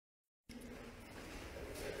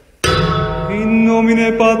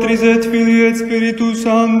Domine Patris et Filii et Spiritus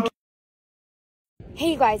Sanctus.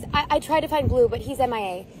 Hey you guys, I tried to find Blue, but he's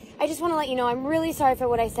MIA. I just want to let you know I'm really sorry for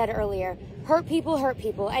what I said earlier. Hurt people,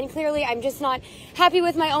 and clearly I'm just not happy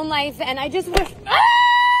with my own life, and I just wish...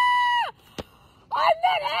 Ah! I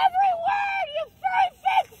meant every word, you furry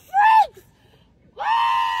fake freaks!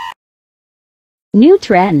 Ah! New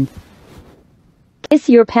trend. Kiss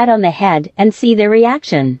your pet on the head and see their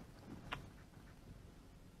reaction.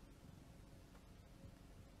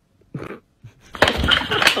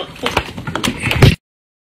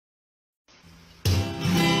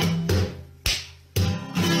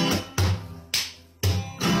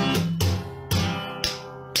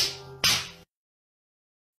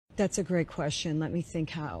 That's a great question. Let me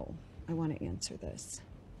think how I want to answer this.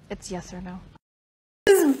 It's yes or no.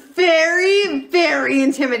 This is very, very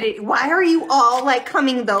intimidating. Why are you all like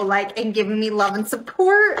coming though, like, and giving me love and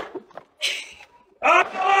support?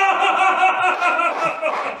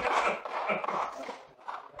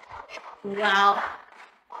 Wow.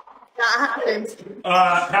 That happened.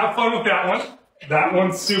 Have fun with that one. That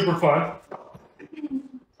one's super fun.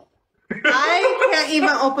 I can't even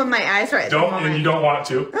open my eyes right now. And you don't want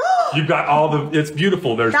to. You've got all the, it's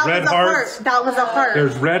beautiful. There's red hearts. That was a heart.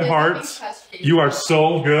 There's red hearts. You are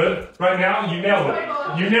so good. Right now, you nailed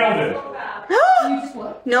it. You nailed it.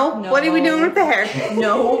 No, what are we doing with the hair?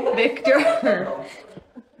 No, Victor.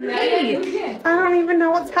 Hey, I don't even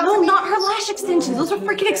know what's happening. No, not her lash extensions. Those are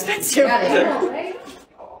freaking expensive.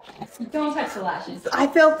 Don't touch the lashes. I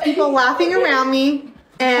feel people laughing around me.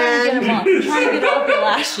 And I'm trying to get off your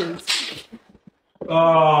lashes.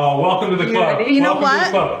 Oh, welcome to the club. You know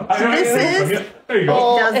welcome what? This is. There you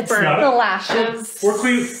go. It does burn. The lashes. We're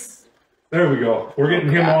clean. There we go. We're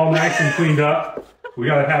getting him all nice and cleaned up. We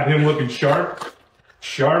gotta have him looking sharp.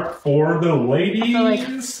 Sharp for the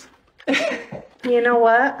ladies. You know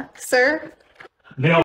what, sir? Nailed